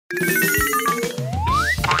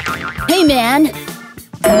man!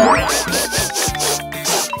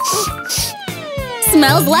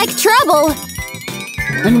 Smells like trouble!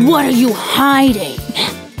 And what are you hiding?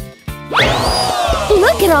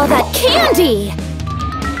 Look at all that candy!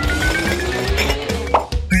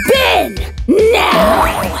 Bin! Now!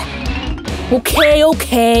 Okay,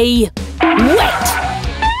 okay. Wait!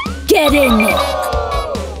 Get in there!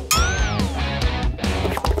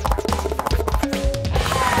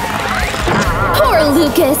 Poor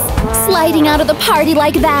Lucas! Sliding out of the party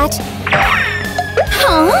like that!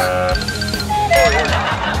 Huh?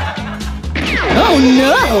 Oh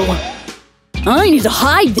no! I need to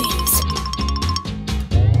hide these!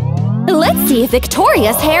 Let's see if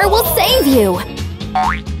Victoria's hair will save you!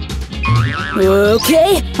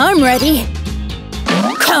 Okay, I'm ready!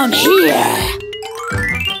 Come here!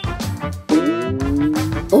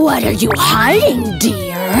 What are you hiding,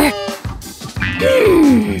 dear?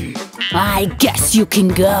 I guess you can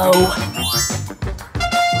go.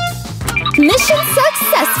 Mission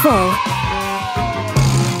successful!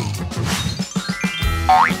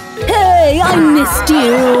 Hey, I missed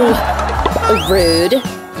you! Rude.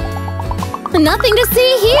 Nothing to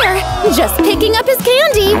see here. Just picking up his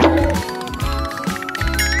candy.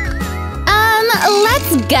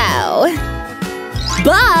 Let's go.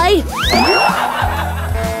 Bye!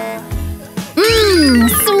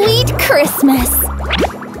 Sweet Christmas!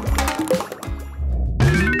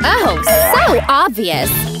 Oh, so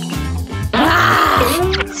obvious!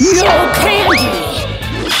 No candy!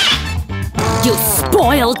 You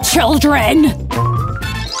spoiled children!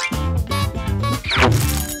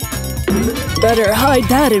 Better hide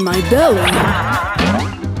that in my belly.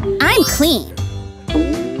 I'm clean.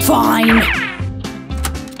 Fine.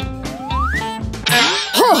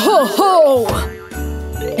 Ho ho ho!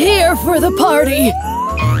 Here for the party!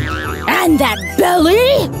 And that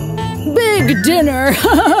belly? Big dinner!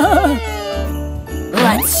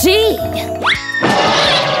 Let's see!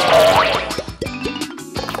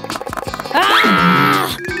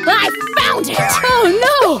 Ah! I found it! Oh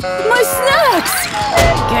no! My snacks!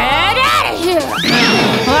 Get out of here!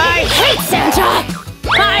 I hate Santa!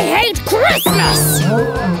 I hate Christmas!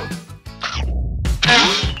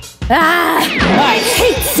 I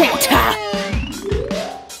hate Santa!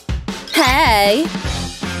 Hey!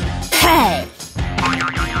 Hey!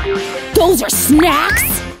 Those are snacks?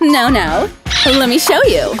 No, no. Let me show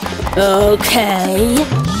you. Okay.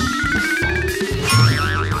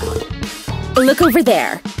 Look over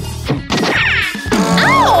there.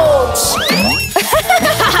 Ouch!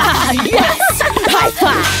 Yes! High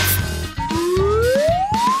five!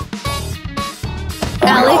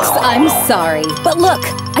 Alex, I'm sorry. But look,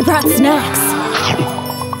 I brought snacks.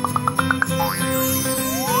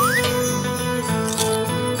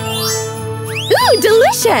 Ooh,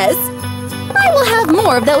 delicious! I will have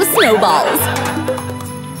more of those snowballs.